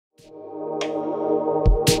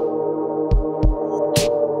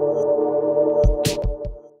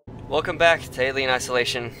Welcome back to Alien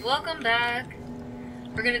Isolation. Welcome back.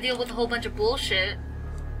 We're gonna deal with a whole bunch of bullshit.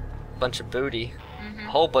 Bunch of booty.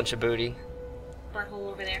 Whole bunch of booty.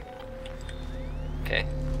 Butthole over there. Okay.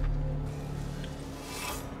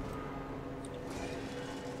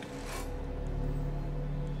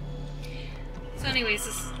 So anyways,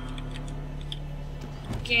 this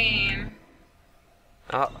game...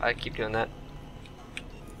 Oh, I keep doing that.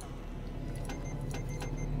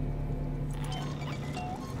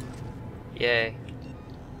 Yay.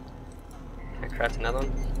 Can I craft another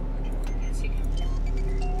one? Yes, you can.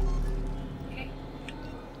 Okay.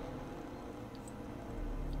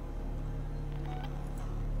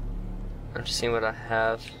 I'm just seeing what I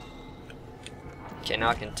have. Okay, now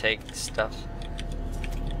I can take stuff.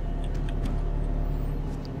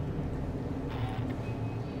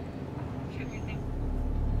 Everything.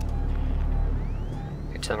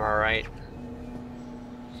 Get to my right.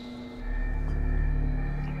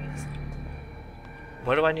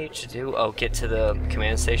 What do I need to do? Oh, get to the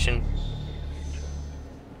command station.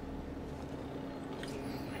 I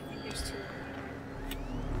think there's two.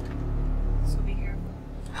 So be careful.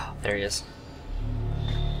 Oh, there he is.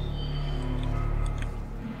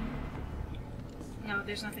 No,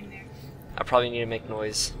 there's nothing there. I probably need to make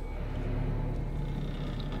noise.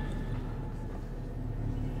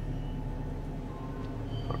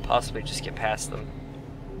 Or possibly just get past them.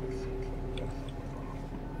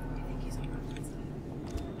 I think he's on the side.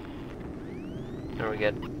 There we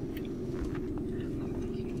go.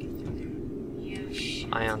 Yeah,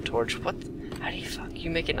 shit. Ion torch. What? How do you fuck? You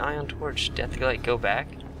make an ion torch? Do you have to like go back?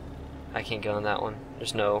 I can't go on that one.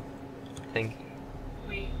 There's no thing.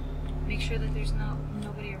 Wait. Make sure that there's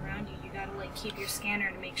nobody around you. You gotta like keep your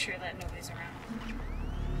scanner to make sure that nobody's around.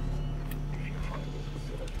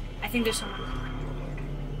 I think there's someone.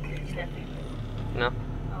 Is that thing? No.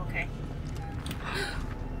 Okay.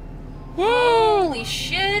 Holy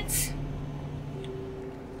shit!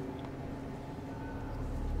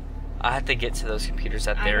 I have to get to those computers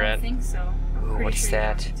that I they're don't at. think so. I'm Ooh, pretty what's sure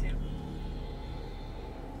that? You don't need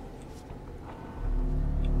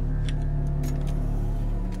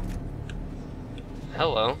to.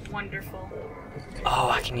 Hello. Wonderful. Oh,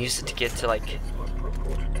 I can use it to get to like.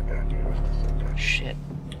 Shit.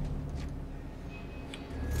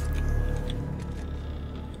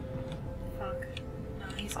 Fuck. No,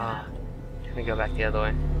 he's Ah, not. let me go back the other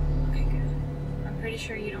way. Okay, good. I'm pretty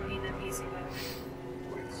sure you don't need that PC, by the way.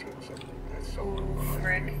 Oh,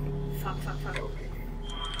 frick. Fuck, fuck, fuck.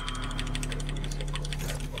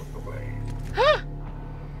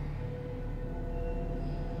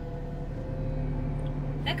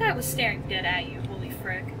 That guy was staring dead at you, holy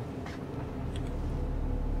frick.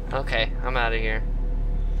 Okay, I'm out of here.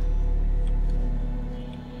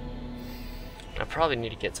 I probably need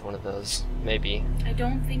to get to one of those. Maybe. I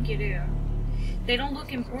don't think you do. They don't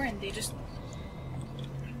look important, they just...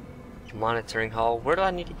 Monitoring hall. Where do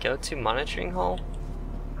I need to go to? Monitoring hall?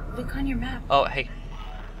 Look on your map. Oh, hey.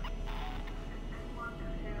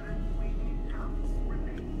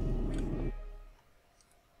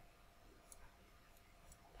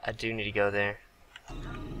 I do need to go there.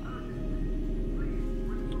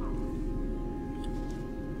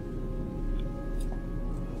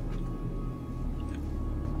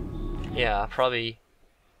 Yeah,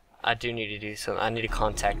 I do need to do something. I need to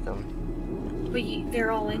contact them. But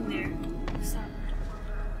they're all in there. Stop.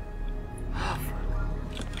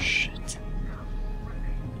 Shit.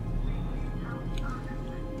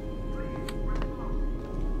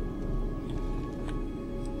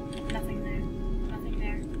 Nothing there. Nothing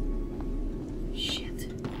there. Shit.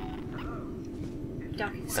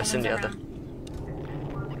 Doc, That's in someone's the around. other.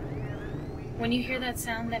 When you hear that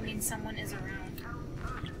sound, that means someone is around.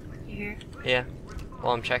 You hear? Yeah.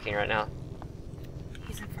 Well, I'm checking right now.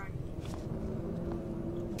 He's in front.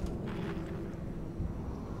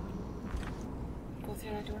 Go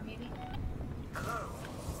through that door, maybe?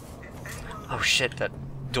 Oh shit, that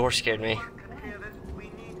door scared me.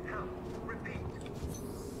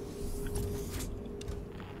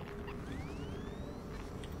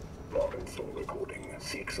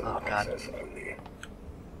 Oh god.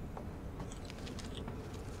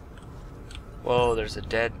 Whoa, there's a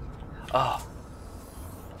dead. Oh.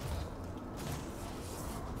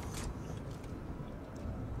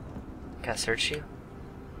 Can I search you?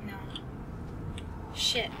 No.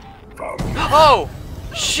 Shit. Oh!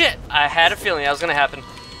 Shit! I had a feeling that was gonna happen.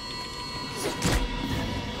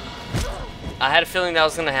 I had a feeling that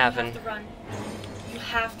was gonna happen. You have to run. You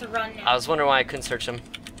have to run now. I was wondering why I couldn't search him.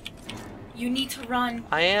 You need to run.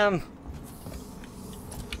 I am.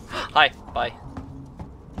 Hi. Bye.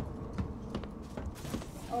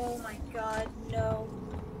 Oh my god, no.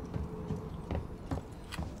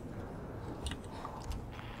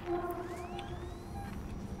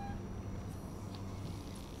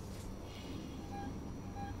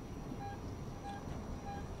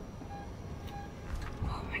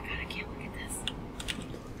 Oh my god, I can't look at this.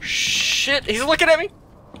 Shit, he's looking at me.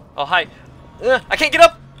 Oh, hi. I can't get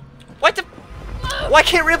up. What the? Why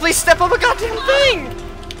can't Ripley step up a goddamn thing?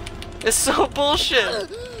 It's so bullshit.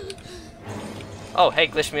 Oh, hey,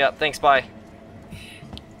 glitch me up. Thanks, bye.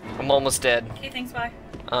 I'm almost dead. Okay, thanks, bye.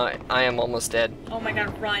 I am almost dead. Oh my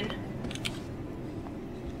god, run.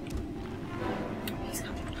 He's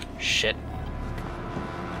coming. Shit.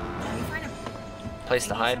 Can you find a Place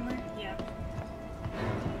to hide. somewhere? Yeah.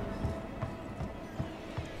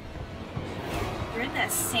 You're in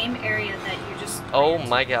that same area that you just... Oh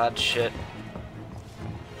my god, shit.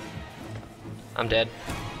 I'm dead.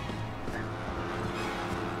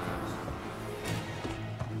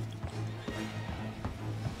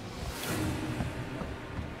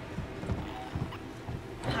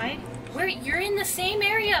 Hide? Where? You're in the same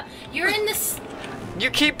area! You're in this... You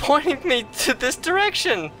keep pointing me to this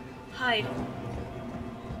direction! Hide.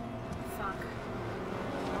 Fuck.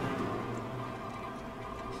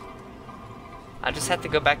 I just have to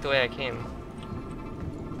go back the way I came.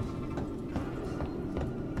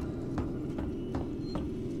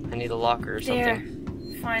 I need a locker or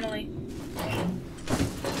something. There. Finally.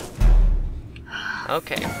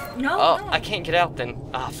 Okay. No, Oh, no. I can't get out then.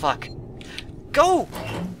 Ah, fuck. Go!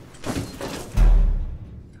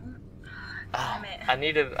 Damn it. I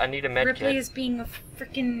need a med Ripley kit. is being a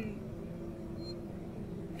freaking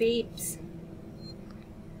babes.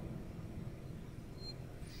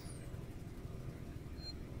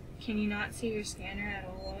 Can you not see your scanner at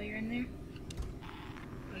all while you're in there?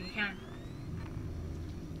 Oh, you can.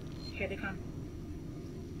 Here they come.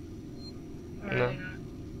 Or No. are they not?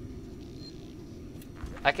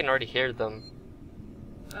 I can already hear them.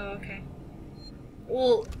 Oh, okay.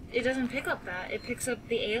 Well, it doesn't pick up that. It picks up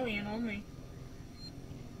the alien only.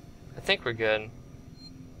 I think we're good.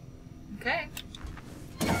 Okay.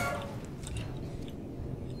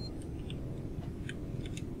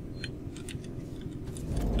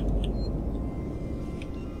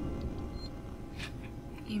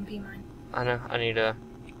 EMP mine. I know. I need a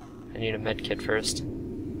med kit first.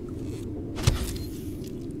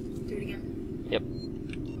 Do it again. Yep.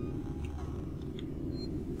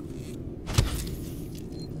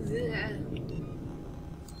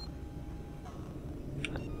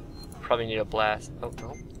 Probably need a blast. Oh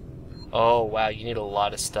no. Oh wow, you need a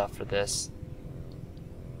lot of stuff for this.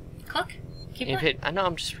 Click. Keep You it. hit. I know.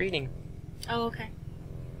 I'm just reading. Oh, okay.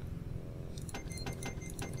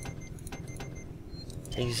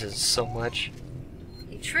 Jesus, so much.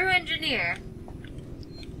 A true engineer.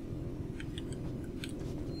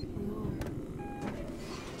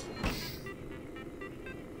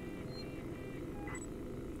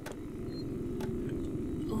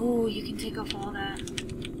 Ooh, you can take off all that.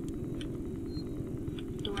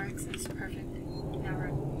 Door access, perfect. Now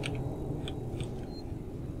run.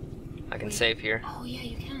 I can save here. Oh yeah,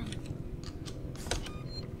 you can.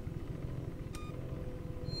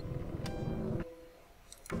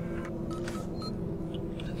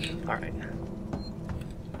 All right.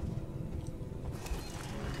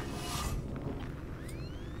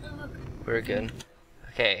 Oh look. We're good.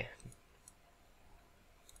 Okay.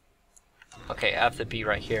 Okay, I have to be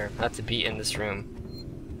right here. I have to be in this room.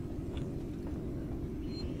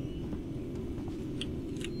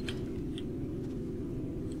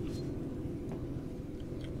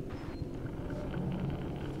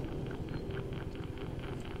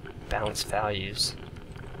 Balance values.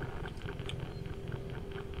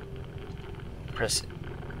 Press.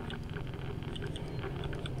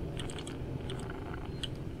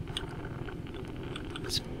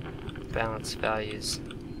 Let's balance values.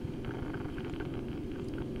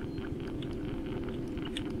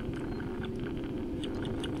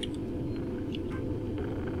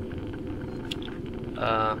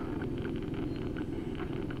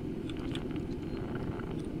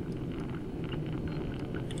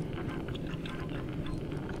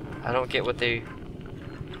 I don't get what they...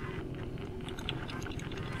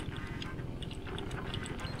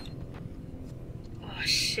 Oh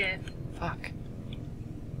shit. Fuck.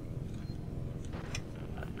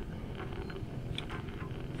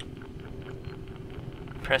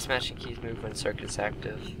 Press matching keys move when circuit is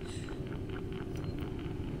active.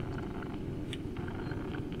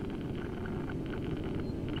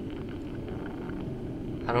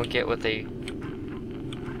 I don't get what they...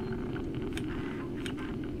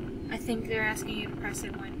 I think they're asking you to press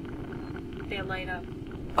it when they light up.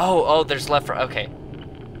 Oh, there's left for... Okay.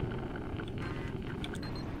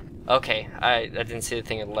 Okay, I didn't see the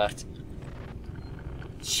thing on the left.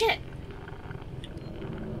 Shit!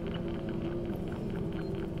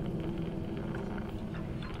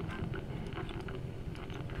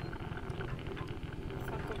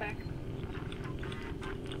 Fuck, go back.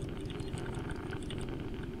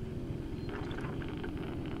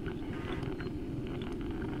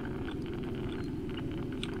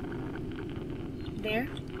 There?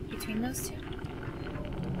 Between those two?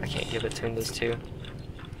 I can't get between those two.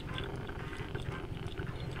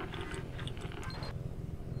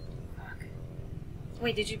 Fuck.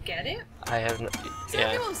 Wait, did you get it? I have no.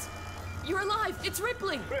 Yeah. Samuels! You're alive! It's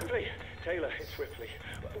Ripley! Ripley! Taylor, it's Ripley.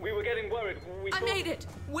 We were getting worried. I made it!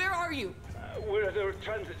 Where are you? We're at a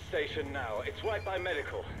transit station now. It's right by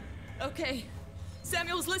medical. Okay.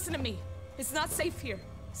 Samuels, listen to me. It's not safe here.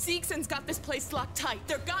 Seegson's got this place locked tight.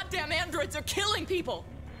 Their goddamn androids are killing people!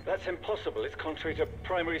 That's impossible. It's contrary to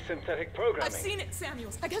primary synthetic programming. I've seen it,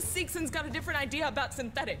 Samuels. I guess Seegson's got a different idea about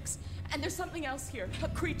synthetics. And there's something else here. A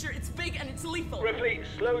creature. It's big and it's lethal. Ripley,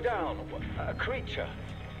 slow down. A creature.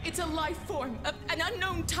 It's a life form. An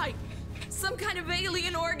unknown type. Some kind of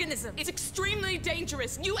alien organism. It's extremely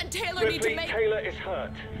dangerous. You and Taylor need to Ripley, make... Taylor is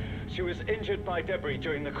hurt. She was injured by debris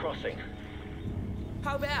during the crossing.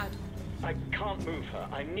 How bad? I can't move her.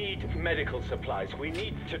 I need medical supplies. We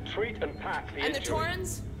need to treat and pack the And the injury.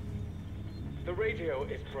 Torrens? The radio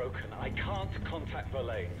is broken. I can't contact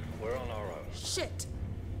Verlaine. We're on our own. Shit.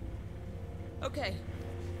 Okay.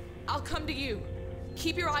 I'll come to you.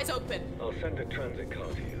 Keep your eyes open. I'll send a transit car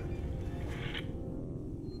to you.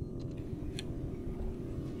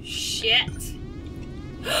 Shit.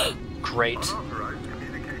 Great.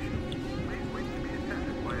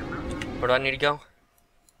 Where do I need to go?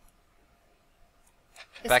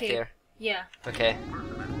 Back Escape. there. Yeah. Okay.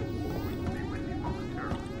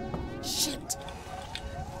 Shit.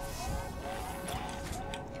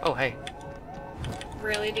 Oh, hey.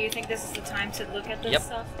 Really? Do you think this is the time to look at this Yep.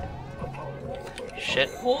 stuff? Shit.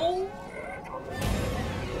 Oh.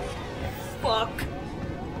 Fuck.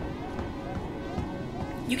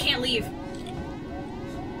 You can't leave.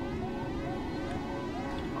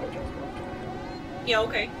 Yeah,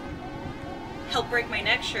 okay. Help break my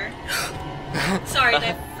neck, sure. Sorry,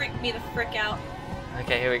 that freaked me the frick out.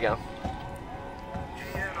 Okay, here we go.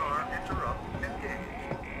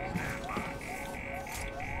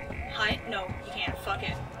 Hi? No, you can't. Fuck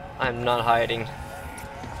it. I'm not hiding.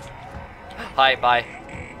 Hi, bye.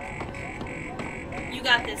 You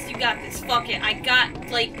got this. You got this. Fuck it. I got,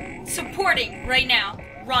 like, supporting right now.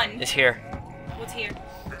 Run. It's here. What's here?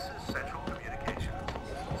 This is Central Communications.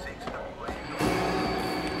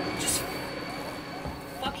 Just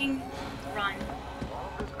fucking run.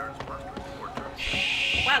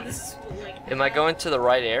 Wow, this is like. Am I going to the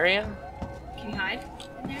right area? Can you hide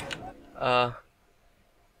in there?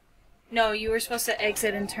 No, you were supposed to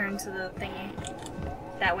exit and turn to the thingy.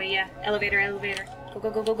 That way, yeah. Elevator, elevator. Go,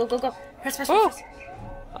 go, go, go, go, go, go. Press, press, Oh. press.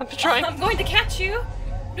 I'm trying. I'm going to catch you.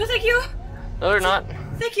 No, thank you. No, they're not.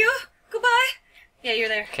 Thank you. Goodbye. Yeah, you're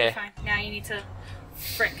there. Okay. You're fine. Now you need to.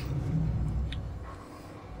 Frick.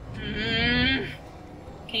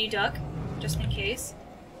 Can you duck? Just in case.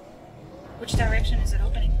 Which direction is it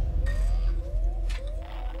opening?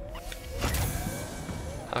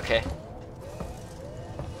 Okay.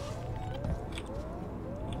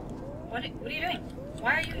 What are you doing?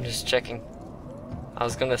 Why are you? I'm just checking. I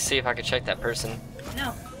was gonna see if I could check that person.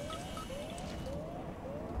 No.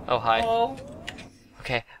 Oh, hi. Oh.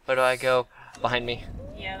 Okay, where do I go? Behind me.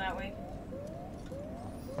 Yeah, that way.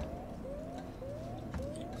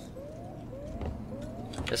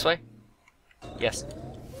 This way? Yes.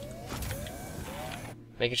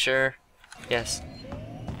 Making sure. Yes.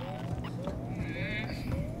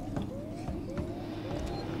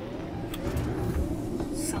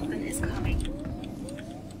 Something is coming.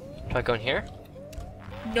 Do I go in here?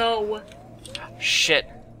 No. Shit.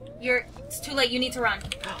 It's too late. You need to run.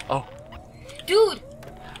 Oh. Dude!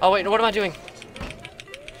 Oh wait, what am I doing?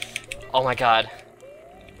 Oh my god.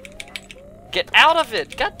 Get out of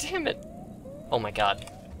it! God damn it! Oh my god.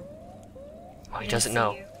 Oh, he doesn't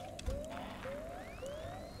know.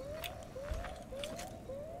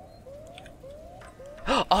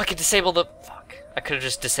 Oh, I could disable the... Fuck. I could have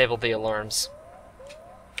just disabled the alarms.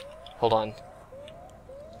 Hold on.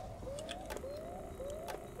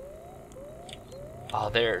 Oh,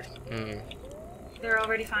 they're... They're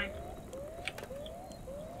already fine.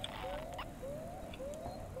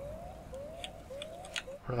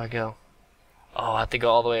 Where do I go? Oh, I have to go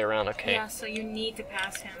all the way around, okay. Yeah, so you need to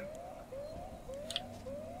pass him.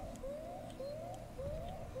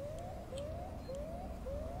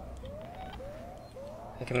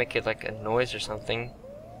 I can make it like a noise or something.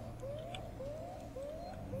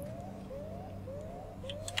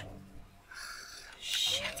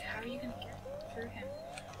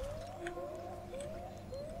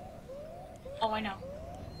 Oh, I know.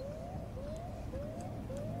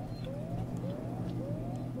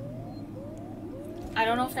 I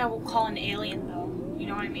don't know if that will call an alien though. You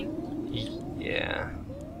know what I mean? Yeah.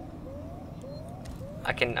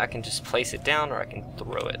 I can just place it down, or I can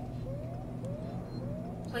throw it.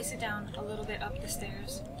 Place it down a little bit up the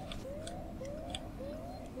stairs.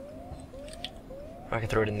 Or I can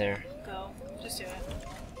throw it in there. Go. Just do it.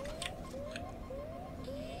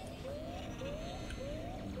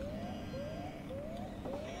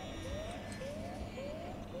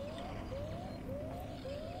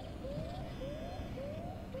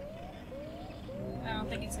 I don't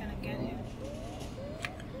think it's gonna get him.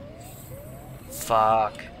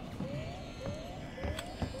 Fuck.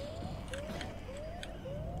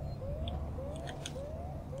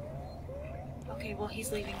 Okay, well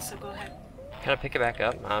he's leaving, so go ahead. Can I pick it back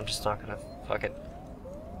up? No, I'm just not gonna. Fuck it.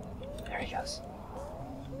 There he goes.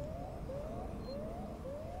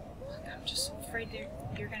 I'm just so afraid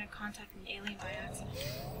you're gonna contact an alien by accident.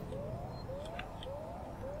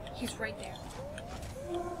 He's right there.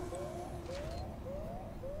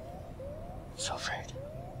 So afraid.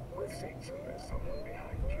 We're seeing there's someone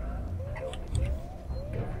behind you. Tell me.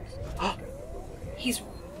 Every single step of the way. He's...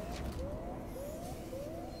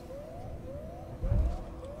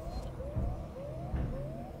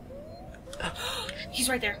 He's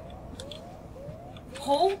right there.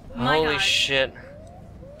 Oh my god. Holy shit.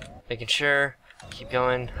 Making sure. Keep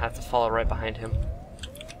going. I have to follow right behind him.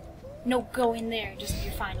 No, go in there. Just,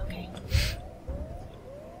 you're fine, okay?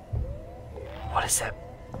 What is that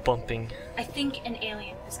bumping? I think an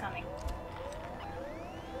alien is coming.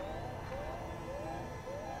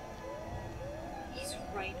 He's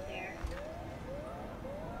right there.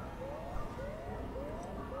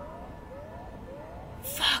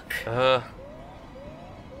 Fuck.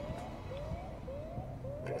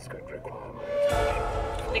 This could require my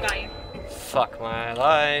attention. They got you. Fuck my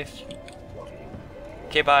life.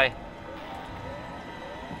 Okay, bye.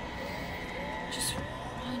 Just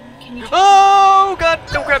run. Can you... Oh god,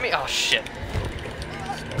 don't grab me. Oh shit.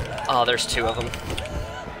 Oh, there's two of them.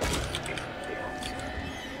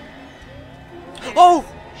 Oh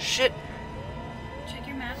shit. Check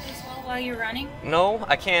your map as well while you're running. No,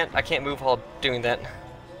 I can't move while doing that.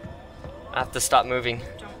 I have to stop moving.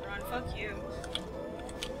 Don't run, fuck you.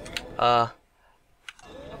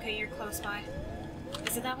 Okay, you're close by.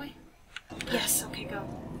 Is it that way? Yes, okay, go.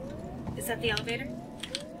 Is that the elevator?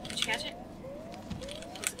 Did you catch it?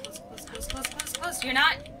 Close, close, close, close, close, close. You're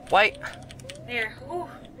not? Wait. There. Ooh.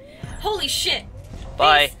 Holy shit!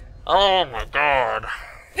 Bye. Peace. Oh my god.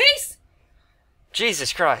 Peace!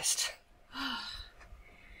 Jesus Christ.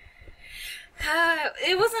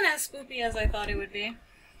 It wasn't as spoopy as I thought it would be.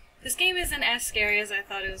 This game isn't as scary as I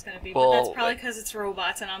thought it was going to be, but Well, that's probably because it's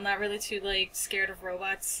robots, and I'm not really too, like, scared of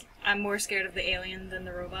robots. I'm more scared of the alien than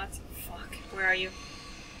the robots. Fuck. Where are you?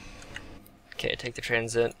 Okay, take the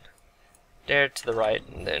transit. There to the right,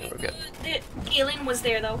 and then we're good. The alien was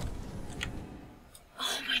there, though.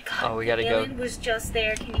 Oh my god. Oh, we gotta the go. alien was just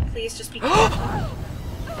there. Can you please just be careful?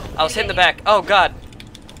 I was hitting the back. Oh god.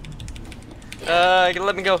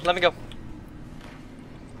 Let me go. Let me go.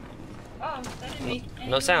 Oh, that didn't make any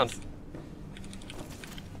No sound. sense.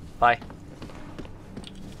 Bye.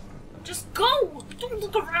 Just go! Don't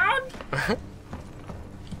look around!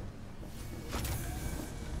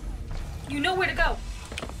 You know where to go.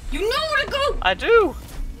 You know where to go! I do.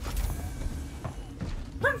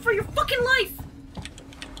 Run for your fucking life!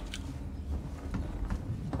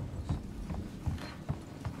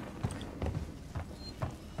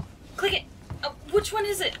 Click it. Oh, which one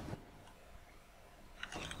is it?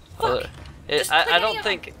 Fuck. Just click I any don't of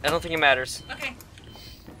think it matters. Okay.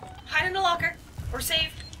 Hide in the locker. Or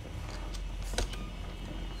save.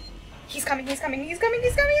 He's coming, he's coming, he's coming,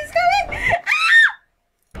 he's coming, he's coming!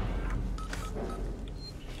 Ah!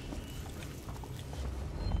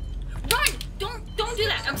 Run! Don't do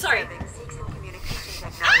that. I'm sorry. Seeks and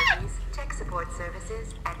Communication Technologies, Tech Support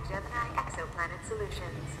Services, and Gemini Exoplanet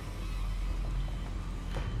Solutions.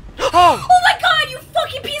 Oh! Oh my god, you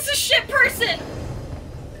fucking piece of shit person!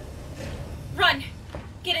 Run.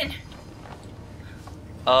 Get in.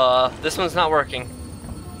 This one's not working.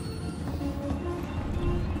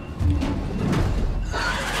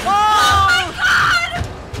 Oh my god!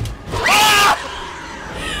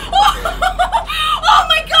 Oh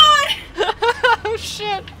my god! Oh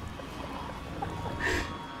shit.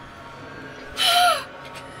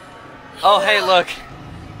 Oh hey, look.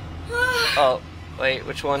 Oh, wait,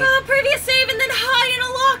 which one? Previous save and then hide in a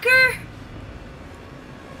locker.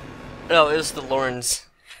 No, it was the Lorns.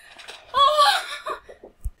 Oh.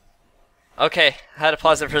 Okay, I had to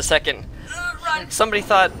pause it for a second. Run. Somebody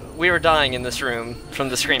thought we were dying in this room from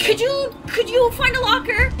the screaming. Could you find a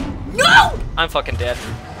locker? No! I'm fucking dead.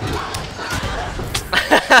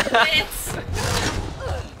 It's...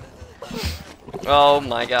 Oh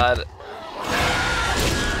my god.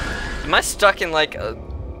 Am I stuck in like a...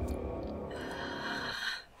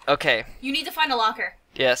 Okay. You need to find a locker.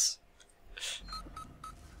 Yes.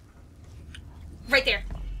 Right there.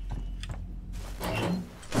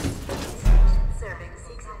 Serving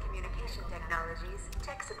Seeks and Communication Technologies,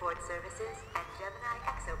 Tech Support Services, and Gemini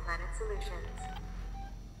Exoplanet Solutions.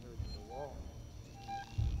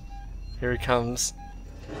 Here he comes.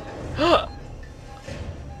 Holy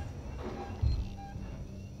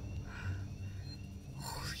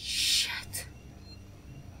shit.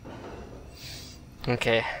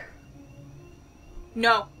 Okay.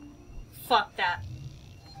 No. Fuck that.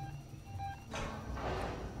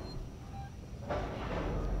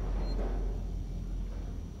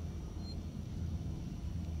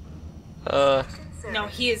 No,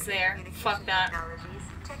 he is there. Fuck that.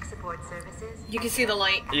 Tech Support Services. You can see the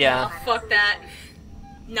light. Yeah. Oh, fuck that.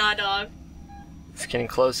 Nah, dog. It's getting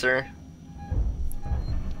closer.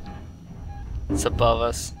 It's above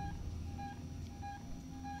us.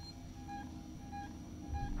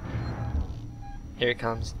 Here he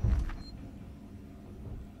comes.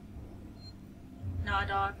 Nah,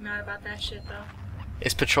 dog. Not about that shit, though.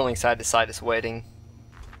 It's patrolling side to side, it's waiting.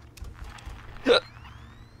 I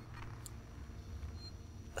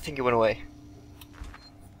think it went away.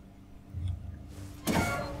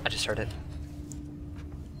 I just heard it.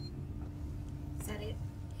 Is that it?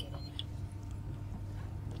 Get in.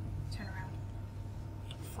 Turn around.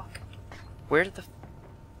 Fuck. Where did the...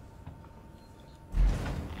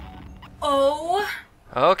 Oh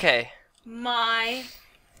Okay. my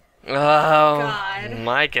Oh God.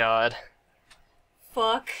 my god.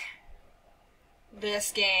 fuck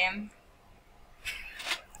this game.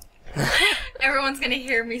 Everyone's gonna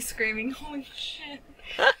hear me screaming, holy shit.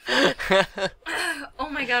 Oh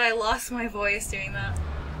my god, I lost my voice doing that.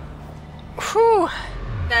 Whew.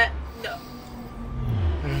 No.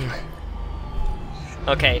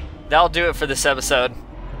 Okay, that'll do it for this episode.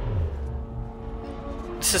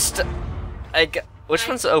 Just, which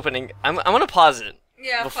one's opening? I'm gonna pause it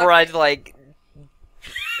Yeah, before I like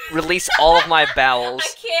release all of my bowels.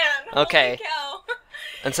 I can't. Okay. Holy cow.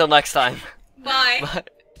 Until next time. Bye. Bye.